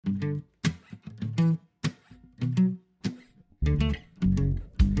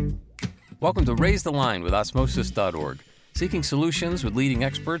Welcome to Raise the Line with Osmosis.org, seeking solutions with leading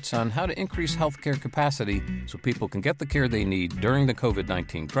experts on how to increase healthcare capacity so people can get the care they need during the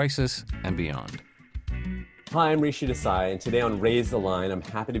COVID-19 crisis and beyond. Hi, I'm Rishi Desai, and today on Raise the Line, I'm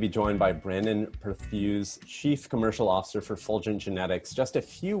happy to be joined by Brandon Perthews, Chief Commercial Officer for Fulgent Genetics. Just a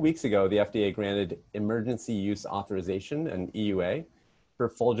few weeks ago, the FDA granted Emergency Use Authorization, an EUA, for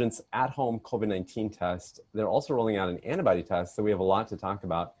Fulgent's at-home COVID-19 test. They're also rolling out an antibody test, so we have a lot to talk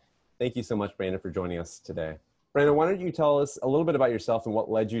about. Thank you so much, Brandon, for joining us today. Brandon, why don't you tell us a little bit about yourself and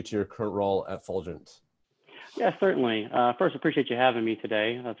what led you to your current role at Fulgent? Yeah, certainly. First, appreciate you having me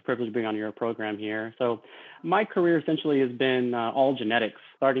today. It's a privilege to be on your program here. So my career essentially has been all genetics.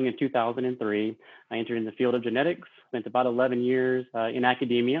 Starting in 2003, I entered in the field of genetics, spent about 11 years in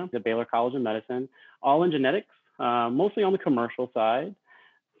academia at Baylor College of Medicine, all in genetics, mostly on the commercial side.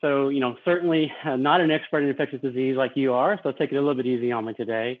 So, certainly not an expert in infectious disease like you are, so take it a little bit easy on me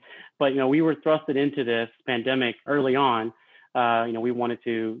today. But, we were thrusted into this pandemic early on. We wanted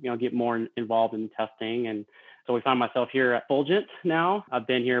to, get more involved in testing. And so we found myself here at Fulgent now. I've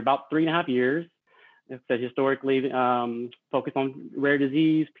been here about 3.5 years. It's historically focused on rare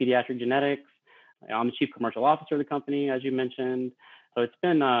disease, pediatric genetics. I'm the chief commercial officer of the company, as you mentioned. So it's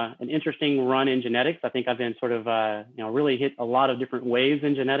been an interesting run in genetics. I think I've been sort of, really hit a lot of different waves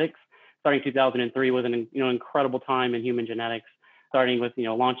in genetics. Starting in 2003 was an incredible time in human genetics, starting with,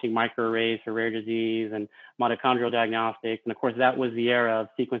 launching microarrays for rare disease and mitochondrial diagnostics. And of course, that was the era of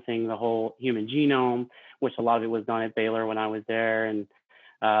sequencing the whole human genome, which a lot of it was done at Baylor when I was there, and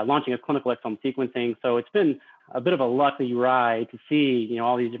launching of clinical exome sequencing. So it's been a bit of a lucky ride to see,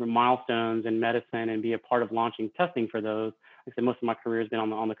 all these different milestones in medicine and be a part of launching testing for those. Like I said, most of my career has been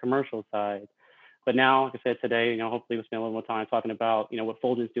on the commercial side. But now, like I said, today, hopefully we'll spend a little more time talking about, what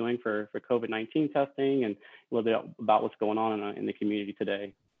Fulgent's doing for COVID-19 testing and a little bit about what's going on in the community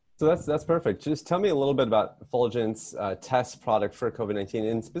today. So that's perfect. Just tell me a little bit about Fulgent's test product for COVID-19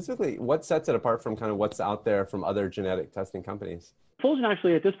 and specifically what sets it apart from kind of what's out there from other genetic testing companies. Fulgent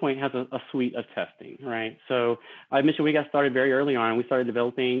actually at this point has a suite of testing, right? So I mentioned we got started very early on. We started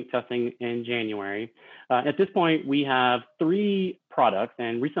developing testing in January. At this point, we have 3 products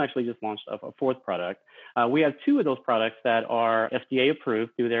and recently actually just launched a 4th product. We have 2 of those products that are FDA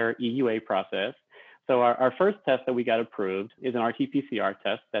approved through their EUA process. So our first test that we got approved is an RT-PCR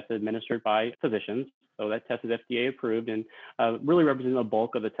test that's administered by physicians. So that test is FDA approved and really represents the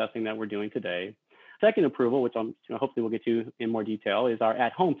bulk of the testing that we're doing today. Second approval, which hopefully we'll get to in more detail, is our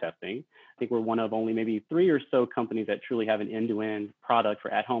at-home testing. I think we're one of only maybe 3 or so companies that truly have an end-to-end product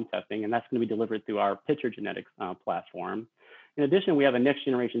for at-home testing, and that's going to be delivered through our Picture Genetics platform. In addition, we have a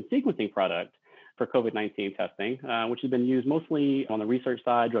next-generation sequencing product for COVID-19 testing, which has been used mostly on the research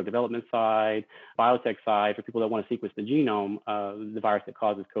side, drug development side, biotech side, for people that want to sequence the genome of the virus that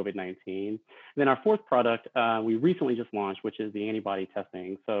causes COVID-19. And then our 4th product, we recently just launched, which is the antibody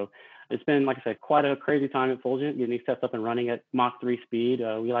testing. So it's been, like I said, quite a crazy time at Fulgent, getting these tests up and running at Mach 3 speed.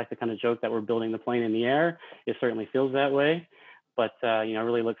 We like to kind of joke that we're building the plane in the air. It certainly feels that way. But, I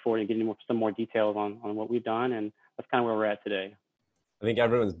really look forward to getting some more details on what we've done. And that's kind of where we're at today. I think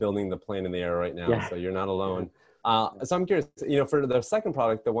everyone's building the plane in the air right now, so you're not alone. So I'm curious, for the second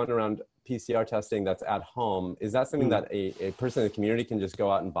product, the one around PCR testing that's at home, is that something that a person in the community can just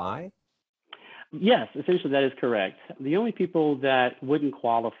go out and buy? Yes, essentially that is correct. The only people that wouldn't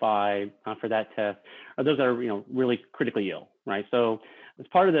qualify for that test are those that are, really critically ill, right? So as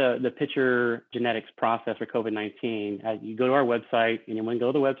part of the Picture Genetics process for COVID-19, you go to our website, and when you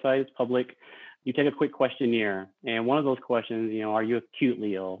go to the website, it's public. You take a quick questionnaire, and one of those questions, are you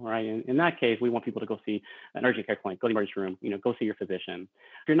acutely ill, right? In that case, we want people to go see an urgent care clinic, go to the emergency room, go see your physician.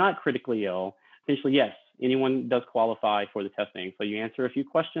 If you're not critically ill, essentially, yes, anyone does qualify for the testing. So you answer a few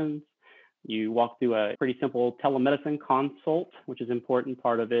questions, you walk through a pretty simple telemedicine consult, which is an important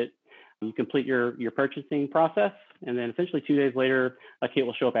part of it. You complete your purchasing process, and then essentially 2 days later, a kit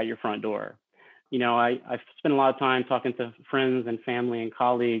will show up at your front door. I've spent a lot of time talking to friends and family and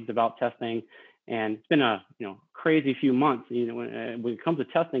colleagues about testing. And it's been a crazy few months, when it comes to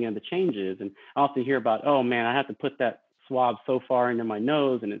testing and the changes. And I often hear about, oh man, I have to put that swab so far into my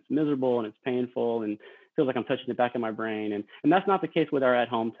nose and it's miserable and it's painful and feels like I'm touching the back of my brain. And that's not the case with our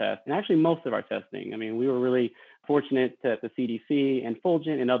at-home test. And actually most of our testing. I mean, we were really fortunate that the CDC and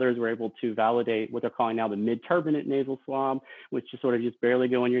Fulgent and others were able to validate what they're calling now the mid-turbinate nasal swab, which is sort of just barely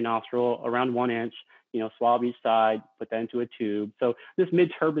go in your nostril around 1 inch. Swab each side, put that into a tube. So this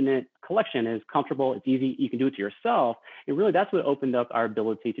mid-turbinate collection is comfortable. It's easy. You can do it to yourself. And really, that's what opened up our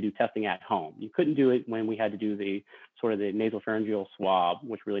ability to do testing at home. You couldn't do it when we had to do the sort of the nasopharyngeal swab,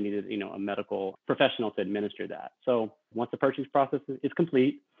 which really needed, a medical professional to administer that. So once the purchase process is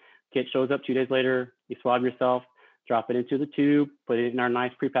complete, Kit shows up 2 days later, you swab yourself, drop it into the tube, put it in our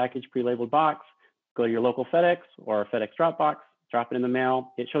nice prepackaged, pre-labeled box, go to your local FedEx or FedEx drop box, drop it in the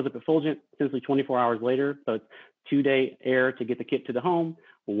mail. It shows up at Fulgent essentially 24 hours later. So it's 2-day air to get the kit to the home,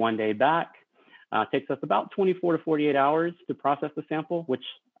 1 day back. Takes us about 24 to 48 hours to process the sample, which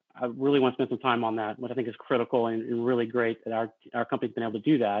I really want to spend some time on that, which I think is critical and really great that our company's been able to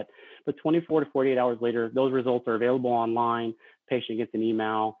do that. But 24 to 48 hours later, those results are available online. Patient gets an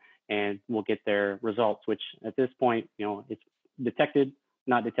email and we'll get their results, which at this point, it's detected,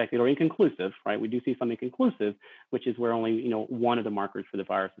 not detected, or inconclusive, right? We do see some inconclusive, which is where only, one of the markers for the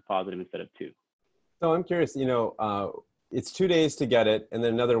virus is positive instead of two. So I'm curious, it's 2 days to get it and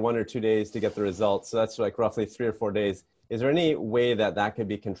then another 1 or 2 days to get the results. So that's like roughly 3 or 4 days. Is there any way that could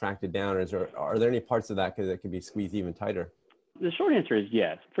be contracted down, or are there any parts of that that could be squeezed even tighter? The short answer is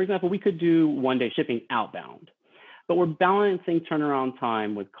yes. For example, we could do 1 day shipping outbound, but we're balancing turnaround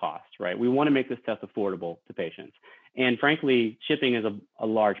time with cost, right? We want to make this test affordable to patients. And frankly, shipping is a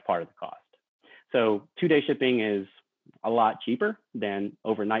large part of the cost. So 2-day shipping is a lot cheaper than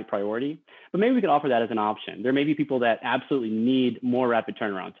overnight priority, but maybe we could offer that as an option. There may be people that absolutely need more rapid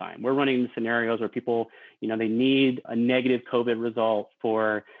turnaround time. We're running scenarios where people, they need a negative COVID result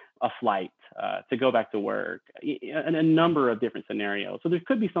for a flight to go back to work, and a number of different scenarios. So there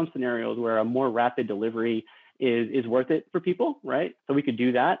could be some scenarios where a more rapid delivery is worth it for people, right? So we could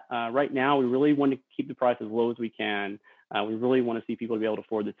do that. Right now, we really want to keep the price as low as we can. We really want to see people be able to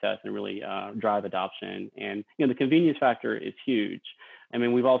afford the test and really drive adoption. And the convenience factor is huge. I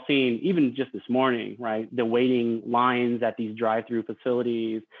mean, we've all seen, even just this morning, right, the waiting lines at these drive-through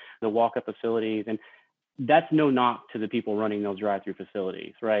facilities, the walk-up facilities, and that's no knock to the people running those drive-through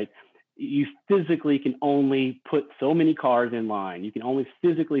facilities, right? You physically can only put so many cars in line. You can only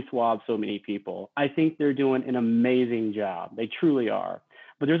physically swab so many people. I think they're doing an amazing job. They truly are.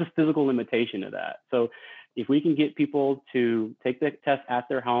 But there's a physical limitation to that. So if we can get people to take the test at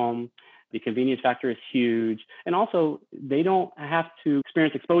their home, the convenience factor is huge. And also, they don't have to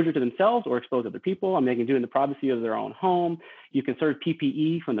experience exposure to themselves or expose other people. I mean, they can do it in the privacy of their own home. You can serve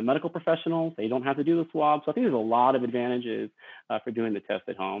PPE from the medical professionals. They don't have to do the swab. So I think there's a lot of advantages for doing the test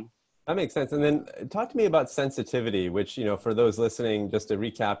at home. That makes sense. And then talk to me about sensitivity, which, for those listening, just to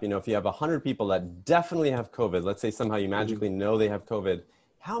recap, if you have 100 people that definitely have COVID, let's say somehow you magically know they have COVID,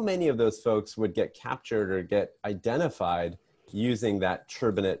 how many of those folks would get captured or get identified using that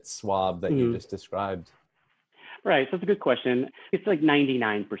turbinate swab that you just described? Right. So it's a good question. It's like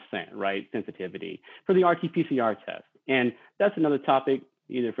 99%, right, sensitivity for the RT-PCR test. And that's another topic,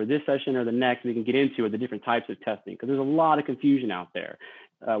 either for this session or the next, we can get into the different types of testing, because there's a lot of confusion out there.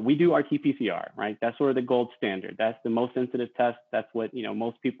 We do RT-PCR, right? That's sort of the gold standard. That's the most sensitive test. That's what,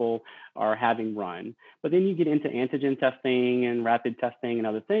 most people are having run. But then you get into antigen testing and rapid testing and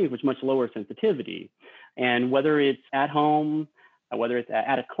other things, which much lower sensitivity. And whether it's at home, whether it's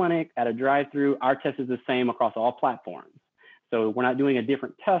at a clinic, at a drive-through, our test is the same across all platforms. So we're not doing a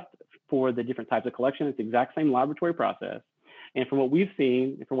different test for the different types of collection. It's the exact same laboratory process. And from what we've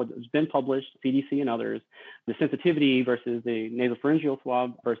seen, from what's been published, CDC and others, the sensitivity versus the nasopharyngeal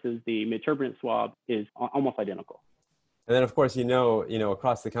swab versus the mid-turbinate swab is almost identical. And then, of course,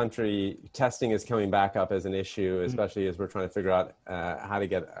 across the country, testing is coming back up as an issue, especially as we're trying to figure out how to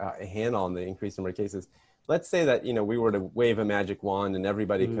get a handle on the increased number of cases. Let's say that, we were to wave a magic wand and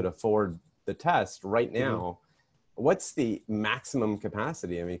everybody could afford the test right now. What's the maximum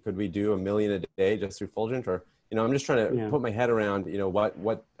capacity? I mean, could we do 1 million a day just through Fulgent? Or, I'm just trying to put my head around,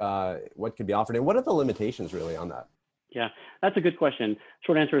 what could be offered, and what are the limitations really on that? Yeah, that's a good question.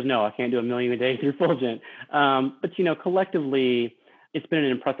 Short answer is no, I can't do 1 million a day through Fulgent. But, collectively, it's been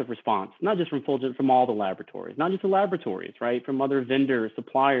an impressive response, not just from Fulgent, from all the laboratories, not just the laboratories, right? From other vendors,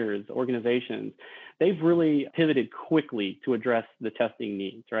 suppliers, organizations. They've really pivoted quickly to address the testing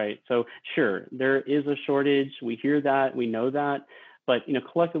needs, right? So sure, there is a shortage. We hear that, we know that. But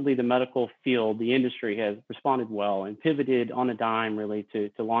collectively, the medical field, the industry has responded well and pivoted on a dime really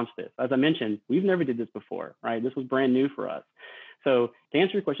to launch this. As I mentioned, we've never did this before, right? This was brand new for us. So to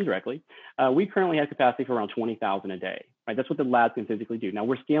answer your question directly, we currently have capacity for around 20,000 a day, right? That's what the lab can physically do. Now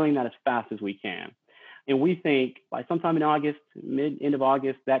we're scaling that as fast as we can. And we think by sometime in August, end of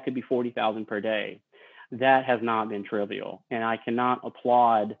August, that could be 40,000 per day. That has not been trivial. And I cannot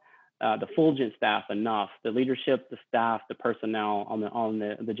applaud the Fulgent staff enough, the leadership, the staff, the personnel on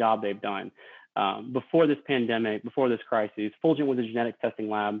the job they've done. Before this pandemic, before this crisis, Fulgent was a genetic testing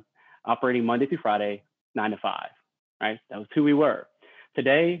lab operating Monday through Friday, 9 to 5, right? That was who we were.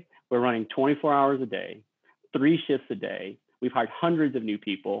 Today, we're running 24 hours a day, 3 shifts a day. We've hired hundreds of new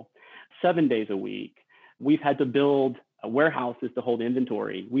people, 7 days a week. We've had to build warehouses to hold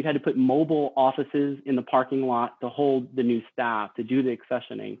inventory. We've had to put mobile offices in the parking lot to hold the new staff, to do the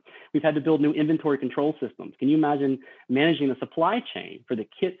accessioning. We've had to build new inventory control systems. Can you imagine managing the supply chain for the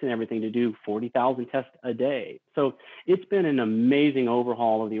kits and everything to do 40,000 tests a day? So it's been an amazing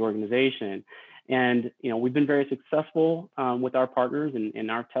overhaul of the organization. And we've been very successful with our partners in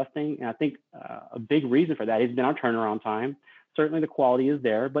our testing. And I think a big reason for that has been our turnaround time. Certainly the quality is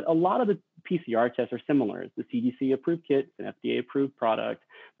there, but a lot of the PCR tests are similar. It's the CDC approved kits, an FDA approved product.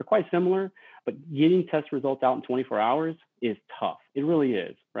 They're quite similar, but getting test results out in 24 hours is tough. It really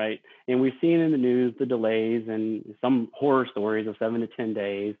is, right? And we've seen in the news the delays and some horror stories of 7 to 10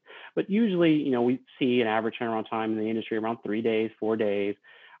 days. But usually, we see an average turnaround time in the industry around 3 days, 4 days.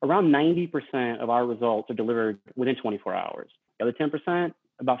 Around 90% of our results are delivered within 24 hours. The other 10%,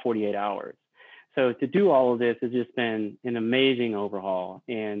 about 48 hours. So to do all of this has just been an amazing overhaul,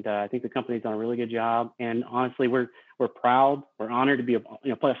 and I think the company's done a really good job. And honestly, we're proud, we're honored to be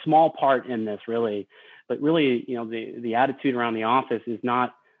play a small part in this, really. But really, the attitude around the office is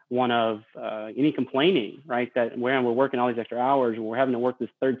not one of any complaining, right? That we're working all these extra hours, and we're having to work this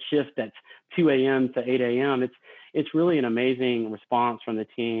third shift that's 2 a.m. to 8 a.m. It's really an amazing response from the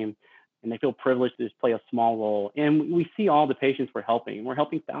team. And they feel privileged to just play a small role. And we see all the patients we're helping. We're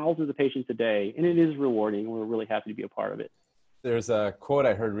helping thousands of patients a day, and it is rewarding. We're really happy to be a part of it. There's a quote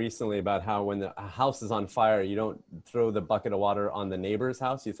I heard recently about how when a house is on fire, you don't throw the bucket of water on the neighbor's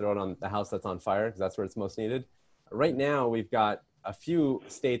house. You throw it on the house that's on fire because that's where it's most needed. Right now, we've got a few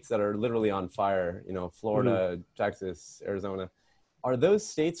states that are literally on fire, Florida, Texas, Arizona. Are those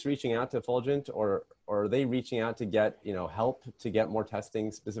states reaching out to Fulgent, or are they reaching out to get, help to get more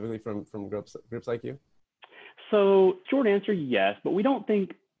testing specifically from groups like you? So short answer, yes, but we don't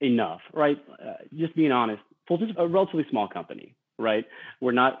think enough, right? Just being honest, Fulgent's a relatively small company, right?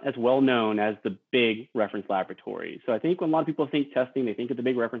 We're not as well known as the big reference laboratories. So I think when a lot of people think testing, they think of the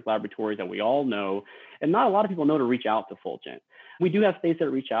big reference laboratories that we all know, and not a lot of people know to reach out to Fulgent. We do have states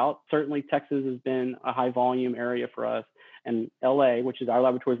that reach out. Certainly Texas has been a high volume area for us. And LA, which is our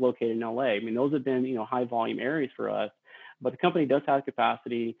laboratory, is located in LA. I mean, those have been, high volume areas for us. But the company does have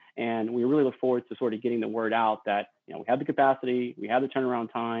capacity, and we really look forward to sort of getting the word out that, we have the capacity, we have the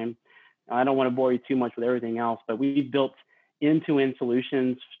turnaround time. I don't want to bore you too much with everything else, but we've built end-to-end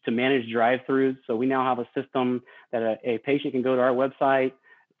solutions to manage drive-throughs. So we now have a system that a patient can go to our website,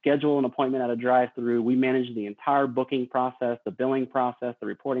 schedule an appointment at a drive-through. We manage the entire booking process, the billing process, the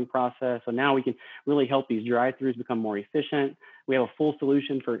reporting process. So now we can really help these drive-throughs become more efficient. We have a full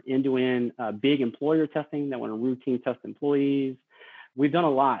solution for end-to-end big employer testing that want to routine test employees. We've done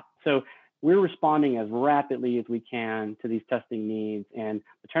a lot. So we're responding as rapidly as we can to these testing needs, and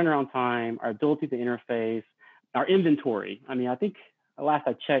the turnaround time, our ability to interface, our inventory. I mean, I think last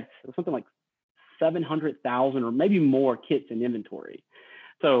I checked, it was something like 700,000 or maybe more kits in inventory.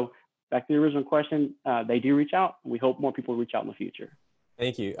 So back to the original question, they do reach out. We hope more people reach out in the future.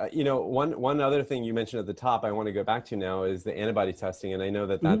 Thank you. One other thing you mentioned at the top I want to go back to now is the antibody testing. And I know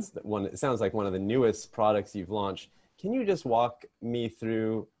that that's one, it sounds like one of the newest products you've launched. Can you just walk me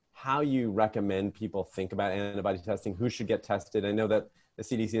through how you recommend people think about antibody testing? Who should get tested? I know that the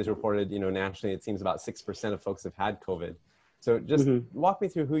CDC has reported, nationally, it seems about 6% of folks have had COVID. So just walk me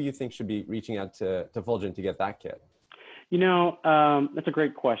through who you think should be reaching out to Fulgent to get that kit. That's a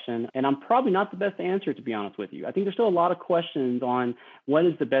great question. And I'm probably not the best answer, to be honest with you. I think there's still a lot of questions on what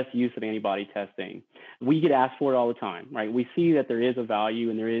is the best use of antibody testing. We get asked for it all the time, right? We see that there is a value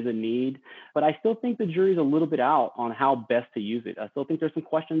and there is a need, but I still think the jury's a little bit out on how best to use it. I still think there's some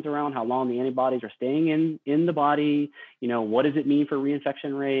questions around how long the antibodies are staying in the body. What does it mean for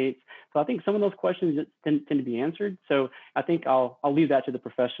reinfection rates? So I think some of those questions tend to be answered. So I think I'll leave that to the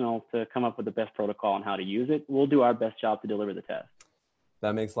professionals to come up with the best protocol on how to use it. We'll do our best job to deliver the test.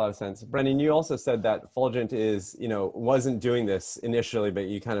 That makes a lot of sense. Brendan, you also said that Fulgent wasn't doing this initially, but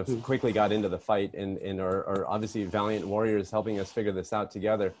you kind of quickly got into the fight and are obviously valiant warriors helping us figure this out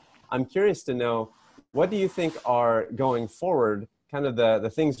together. I'm curious to know, what do you think are going forward, kind of the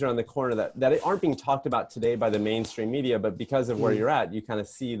things around the corner that aren't being talked about today by the mainstream media, but because of where you're at, you kind of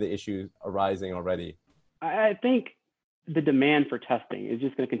see the issues arising already? I think the demand for testing is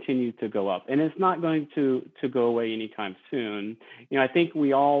just going to continue to go up, and it's not going to go away anytime soon. I think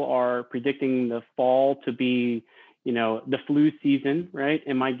we all are predicting the fall to be, the flu season, right?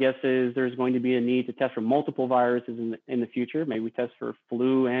 And my guess is there's going to be a need to test for multiple viruses in the future. Maybe we test for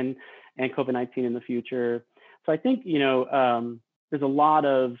flu and COVID-19 in the future. So I think, there's a lot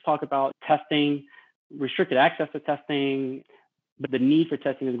of talk about testing, restricted access to testing, but the need for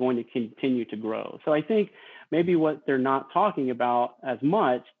testing is going to continue to grow. So I think maybe what they're not talking about as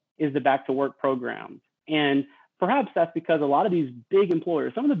much is the back to work programs. And perhaps that's because a lot of these big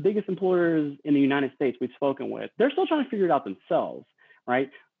employers, some of the biggest employers in the United States we've spoken with, they're still trying to figure it out themselves, right?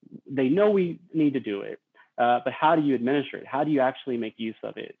 They know we need to do it, but how do you administer it? How do you actually make use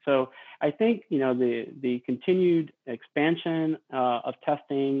of it? So I think, the continued expansion of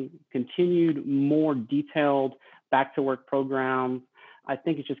testing, continued more detailed back to work programs, I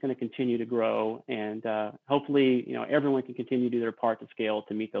think it's just going to continue to grow, and hopefully, everyone can continue to do their part to scale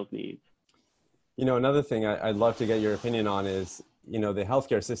to meet those needs. Another thing I'd love to get your opinion on is, the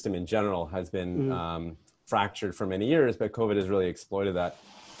healthcare system in general has been fractured for many years, but COVID has really exploited that.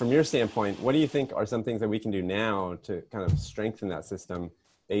 From your standpoint, what do you think are some things that we can do now to kind of strengthen that system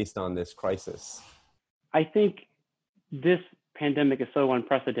based on this crisis? I think this pandemic is so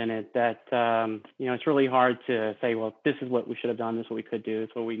unprecedented that, it's really hard to say, well, this is what we should have done, this is what we could do, this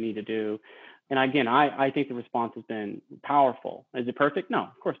is what we need to do. And again, I think the response has been powerful. Is it perfect? No,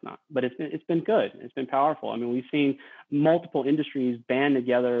 of course not. But it's been good. It's been powerful. I mean, we've seen multiple industries band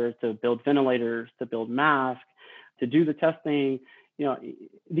together to build ventilators, to build masks, to do the testing.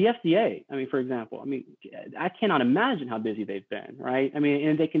 The FDA, for example, I cannot imagine how busy they've been, right?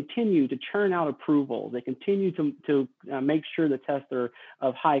 And they continue to churn out approvals. They continue to make sure the tests are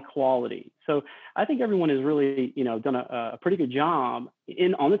of high quality. So I think everyone has really, done a pretty good job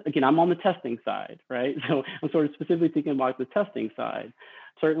on this. Again, I'm on the testing side, right? So I'm sort of specifically thinking about the testing side.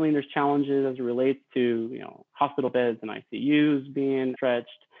 Certainly there's challenges as it relates to, hospital beds and ICUs being stretched.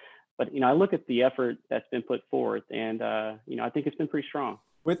 But, I look at the effort that's been put forth, and, I think it's been pretty strong.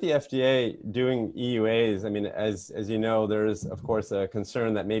 With the FDA doing EUAs, as you know, there's, of course, a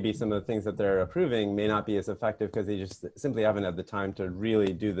concern that maybe some of the things that they're approving may not be as effective because they just simply haven't had the time to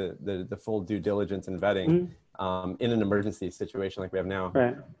really do the full due diligence and vetting in an emergency situation like we have now.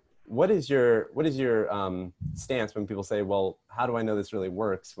 Right. What is your stance when people say, well, how do I know this really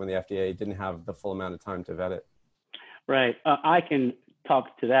works when the FDA didn't have the full amount of time to vet it? Right. I can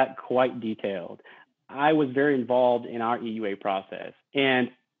talk to that quite detailed. I was very involved in our EUA process, and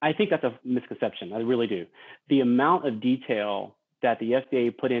I think that's a misconception. I really do. The amount of detail that the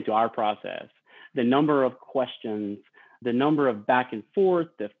FDA put into our process, the number of questions, the number of back and forth,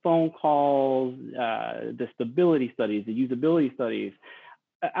 the phone calls, the stability studies, the usability studies,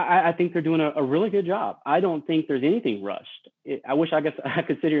 I think they're doing a really good job. I don't think there's anything rushed. I wish I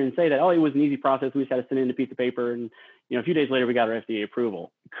could sit here and say that, it was an easy process. We just had to send in a piece of paper and, a few days later we got our FDA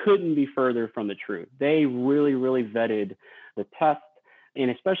approval. Couldn't be further from the truth. They really, really vetted the test, and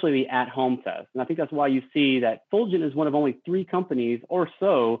especially the at-home test. And I think that's why you see that Fulgent is one of only 3 companies or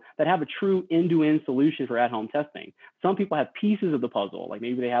so that have a true end-to-end solution for at-home testing. Some people have pieces of the puzzle, like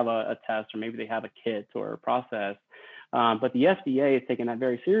maybe they have a test or maybe they have a kit or a process. But the FDA has taken that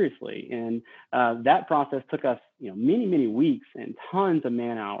very seriously. And that process took us, many, many weeks and tons of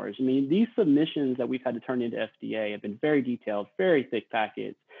man hours. These submissions that we've had to turn into FDA have been very detailed, very thick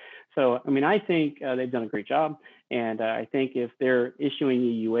packets. So, I think they've done a great job. And I think if they're issuing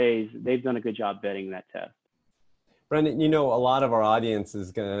EUAs, they've done a good job vetting that test. Brendan, a lot of our audience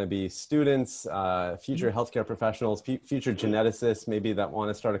is going to be students, future healthcare professionals, future geneticists, maybe that want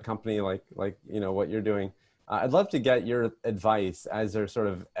to start a company like what you're doing. I'd love to get your advice as they're sort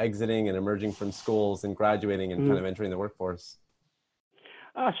of exiting and emerging from schools and graduating and kind of entering the workforce.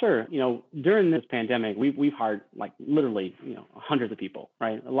 Sure. During this pandemic, we've hired literally, hundreds of people,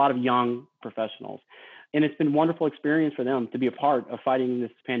 right? A lot of young professionals. And it's been a wonderful experience for them to be a part of fighting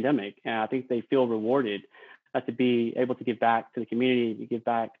this pandemic. And I think they feel rewarded to be able to give back to the community, to give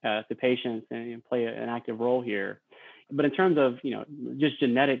back to patients and play an active role here. But in terms of, just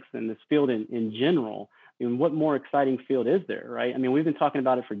genetics and this field in general, what more exciting field is there, right? We've been talking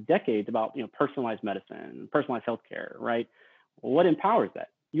about it for decades about, personalized medicine, personalized healthcare, right? Well, what empowers that?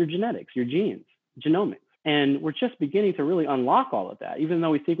 Your genetics, your genes, genomics. And we're just beginning to really unlock all of that. Even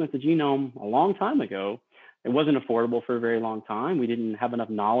though we sequenced the genome a long time ago, it wasn't affordable for a very long time. We didn't have enough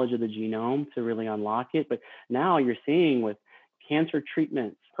knowledge of the genome to really unlock it. But now you're seeing with cancer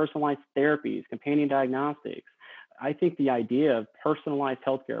treatments, personalized therapies, companion diagnostics, I think the idea of personalized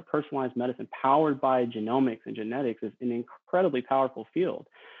healthcare, personalized medicine powered by genomics and genetics is an incredibly powerful field.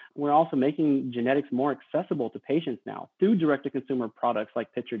 We're also making genetics more accessible to patients now through direct-to-consumer products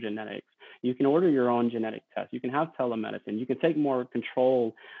like Picture Genetics. You can order your own genetic test. You can have telemedicine. You can take more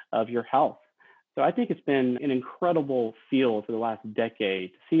control of your health. So I think it's been an incredible field for the last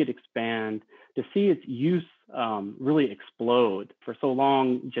decade to see it expand, to see its use really explode. For so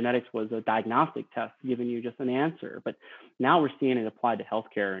long, genetics was a diagnostic test giving you just an answer, but now we're seeing it applied to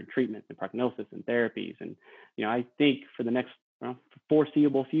healthcare and treatments and prognosis and therapies. And I think for the next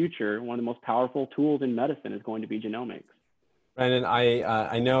foreseeable future, one of the most powerful tools in medicine is going to be genomics. Brandon,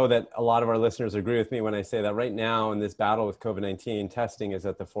 I know that a lot of our listeners agree with me when I say that right now in this battle with COVID-19, testing is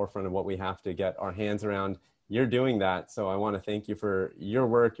at the forefront of what we have to get our hands around. You're doing that. So I want to thank you for your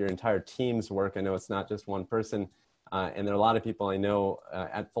work, your entire team's work. I know it's not just one person. And there are a lot of people I know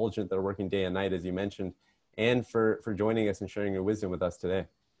at Fulgent that are working day and night, as you mentioned, and for joining us and sharing your wisdom with us today.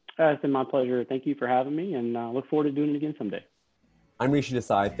 It's been my pleasure. Thank you for having me, and look forward to doing it again someday. I'm Rishi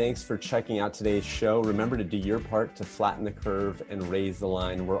Desai. Thanks for checking out today's show. Remember to do your part to flatten the curve and raise the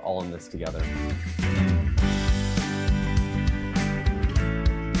line. We're all in this together.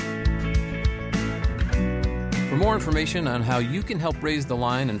 For more information on how you can help raise the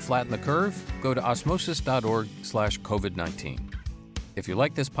line and flatten the curve, go to osmosis.org/COVID-19. If you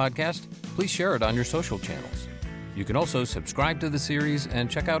like this podcast, please share it on your social channels. You can also subscribe to the series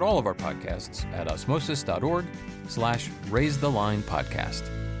and check out all of our podcasts at osmosis.org/Raise the Line Podcast.